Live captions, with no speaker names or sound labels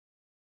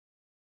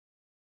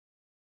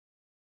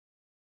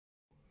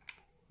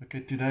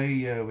Okay,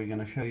 today we're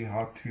going to show you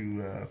how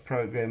to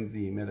program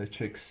the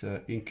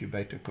MeloChicks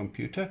incubator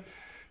computer.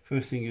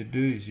 First thing you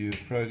do is you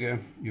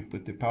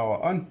put the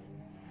power on.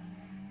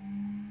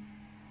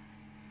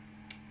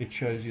 It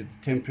shows you the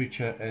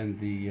temperature and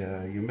the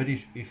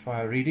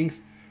humidifier readings.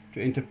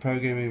 To enter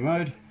programming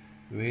mode,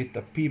 we hit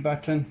the P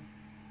button,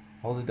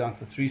 hold it down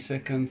for 3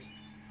 seconds,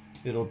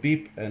 it'll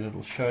beep and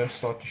it'll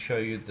start to show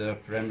you the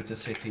parameter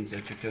settings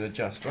that you can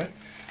adjust, right?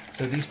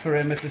 So these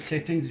parameter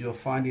settings you'll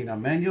find in our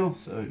manual.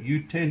 So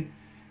U10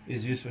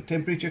 is used for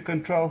temperature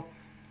control.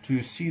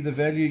 To see the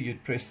value,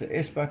 you'd press the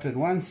S button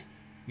once.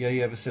 Here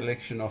you have a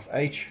selection of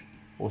H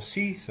or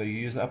C, so you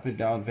use up and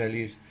down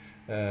values,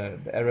 the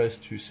arrows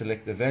to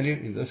select the value.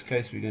 In this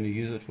case we're going to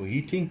use it for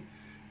heating.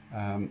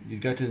 You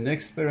go to the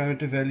next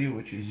parameter value,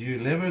 which is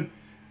U11,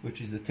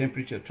 which is the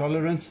temperature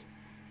tolerance.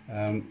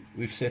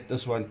 We've set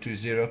this one to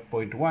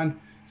 0.1.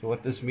 So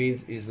what this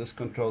means is this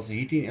controls the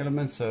heating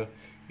element. So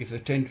if the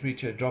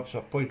temperature drops by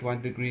 0.1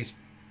 degrees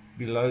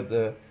below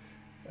the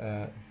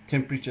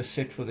temperature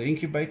set for the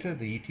incubator,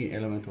 the heating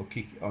element will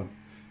kick on.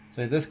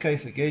 So in this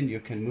case, again, you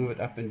can move it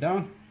up and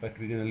down, but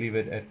we're going to leave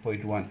it at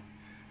 0.1.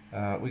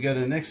 We go to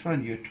the next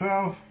one,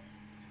 U12,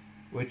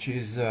 which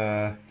is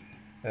a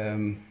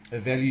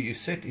value you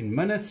set in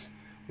minutes,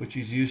 which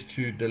is used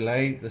to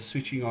delay the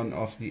switching on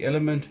of the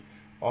element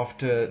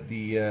after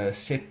the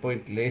set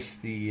point less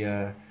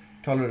the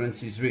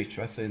tolerance is reached,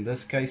 right? So in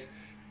this case,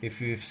 if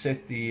you've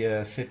set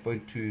the set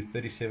point to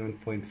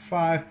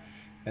 37.5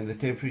 and the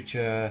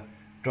temperature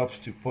drops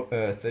to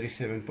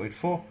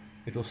 37.4,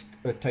 it will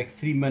take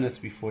 3 minutes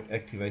before it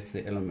activates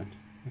the element.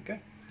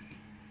 Okay.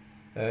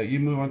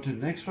 You move on to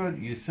the next one,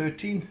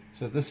 U13.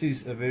 So this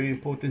is a very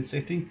important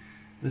setting.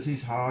 This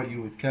is how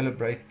you would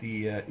calibrate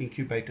the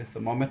incubator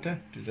thermometer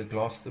to the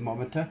glass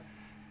thermometer.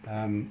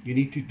 You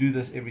need to do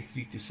this every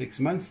 3 to 6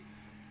 months.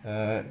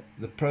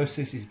 The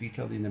process is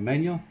detailed in the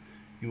manual.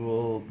 You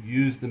will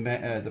use the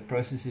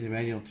process in the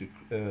manual to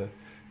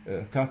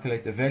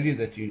calculate the value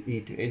that you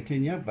need to enter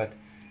in here, but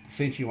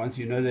essentially once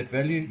you know that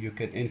value, you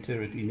can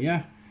enter it in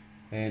here,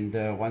 and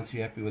once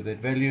you're happy with that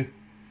value,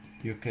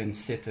 you can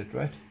set it,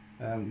 right?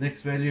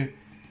 Next value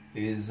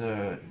is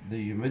the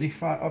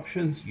humidifier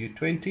options,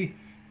 U20.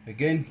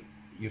 Again,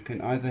 you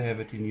can either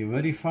have it in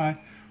humidify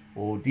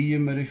or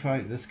dehumidify.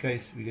 In this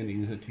case, we're going to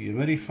use it to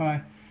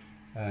humidify.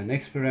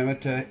 Next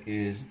parameter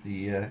is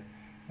the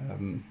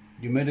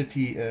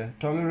humidity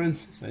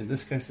tolerance. So in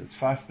this case, it's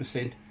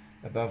 5%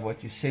 above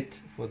what you set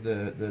for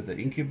the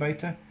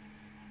incubator.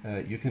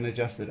 You can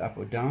adjust it up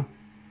or down,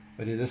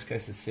 but in this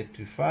case, it's set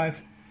to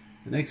 5.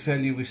 The next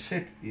value we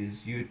set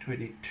is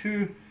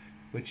U22,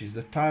 which is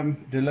the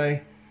time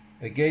delay.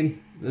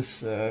 Again,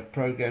 this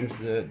programs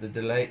the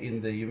delay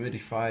in the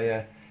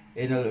humidifier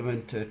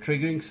element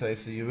triggering. So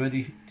if the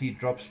humidity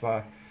drops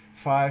by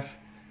 5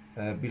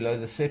 below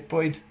the set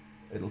point,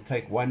 it'll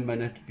take 1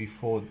 minute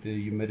before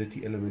the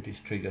humidity element is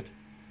triggered.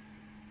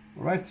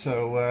 Alright,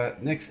 so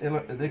next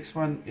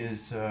one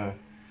is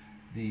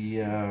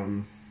the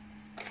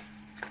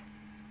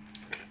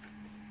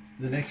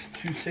next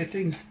two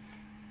settings.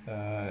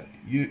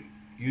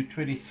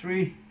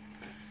 U23.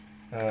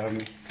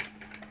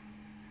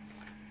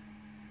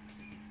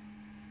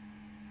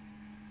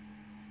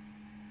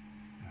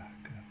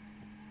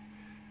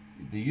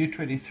 The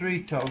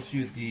U23 tells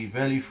you the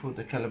value for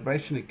the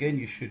calibration. Again,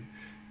 you should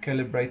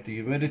calibrate the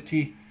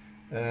humidity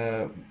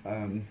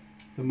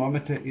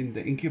thermometer in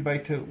the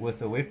incubator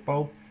with a wet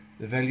bowl.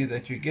 The value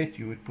that you get,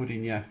 you would put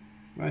in here,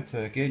 right? So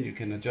again, you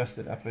can adjust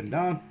it up and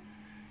down.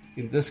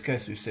 In this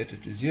case, we set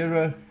it to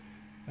 0.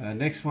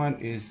 Next one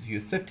is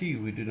U30,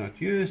 we do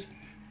not use.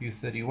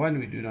 U31,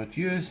 we do not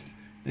use.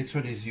 Next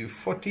one is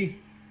U40.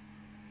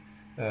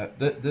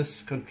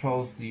 This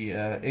controls the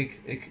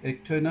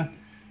egg turner.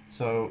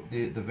 So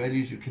the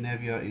values you can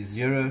have here is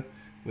 0,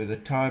 where the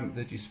time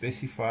that you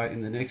specify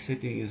in the next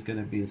setting is going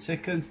to be in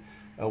seconds,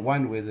 a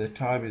 1 where the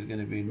time is going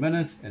to be in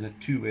minutes, and a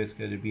 2 where it's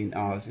going to be in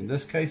hours. In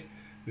this case,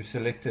 we've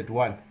selected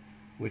 1,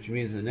 which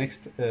means the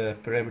next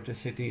parameter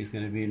setting is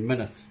going to be in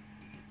minutes.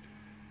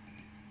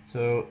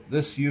 So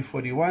this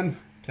U41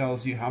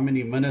 tells you how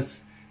many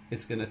minutes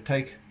it's going to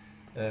take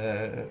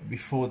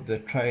before the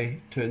tray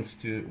turns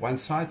to one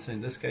side. So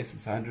in this case,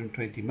 it's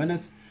 120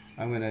 minutes.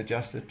 I'm going to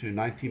adjust it to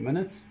 90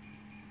 minutes.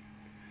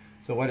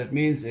 So what it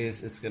means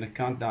is it's going to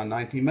count down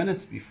 90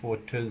 minutes before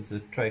it turns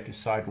the tray to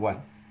side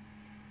 1.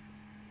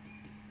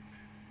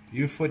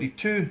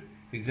 U42,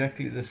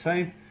 exactly the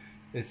same.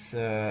 It's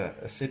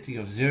a setting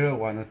of 0,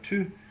 1, or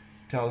 2.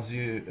 Tells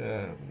you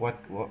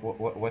what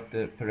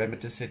the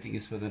parameter setting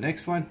is for the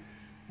next one,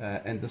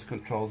 and this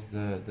controls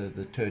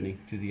the turning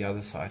to the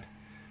other side.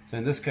 So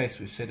in this case,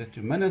 we've set it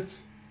to minutes.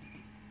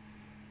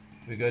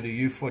 We go to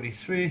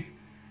U43.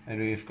 And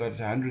we've got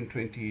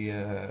 120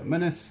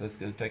 minutes, so it's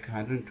going to take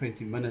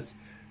 120 minutes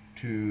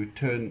to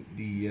turn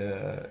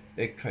the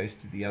egg trays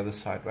to the other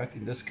side, right?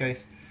 In this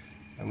case,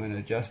 I'm going to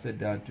adjust it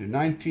down to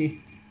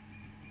 90.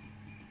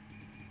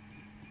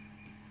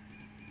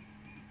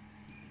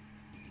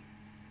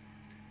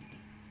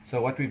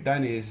 So what we've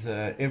done is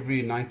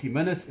every 90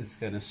 minutes, it's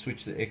going to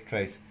switch the egg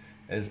trays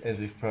as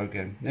we've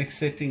programmed. Next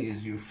setting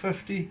is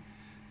U50.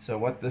 So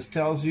what this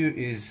tells you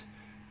is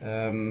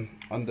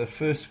on the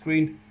first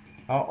screen,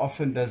 how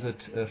often does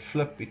it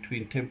flip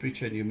between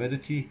temperature and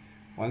humidity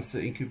once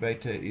the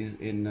incubator is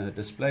in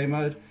display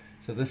mode.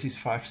 So this is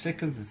 5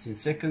 seconds, it's in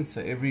seconds,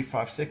 so every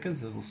 5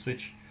 seconds it will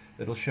switch,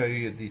 it'll show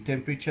you the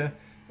temperature,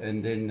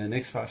 and then the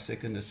next 5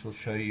 seconds it will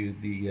show you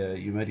the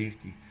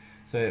humidity.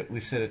 So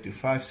we've set it to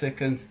 5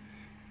 seconds,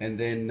 and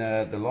then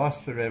the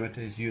last parameter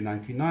is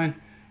U99,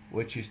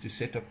 which is to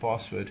set a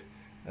password.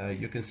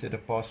 You can set a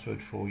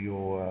password for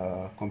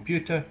your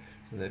computer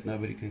so that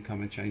nobody can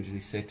come and change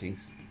these settings.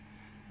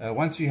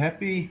 Once you're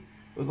happy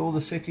with all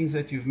the settings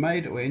that you've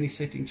made, or any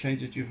setting change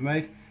that you've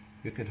made,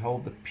 you can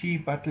hold the P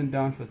button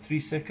down for 3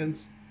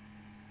 seconds.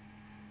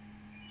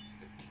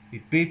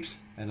 It beeps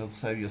and it'll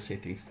save your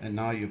settings. And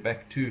now you're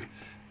back to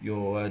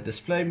your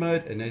display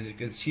mode, and as you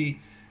can see,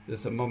 the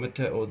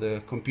thermometer or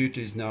the computer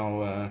is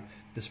now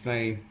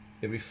displaying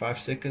every 5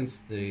 seconds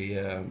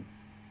the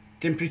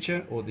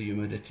temperature or the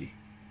humidity.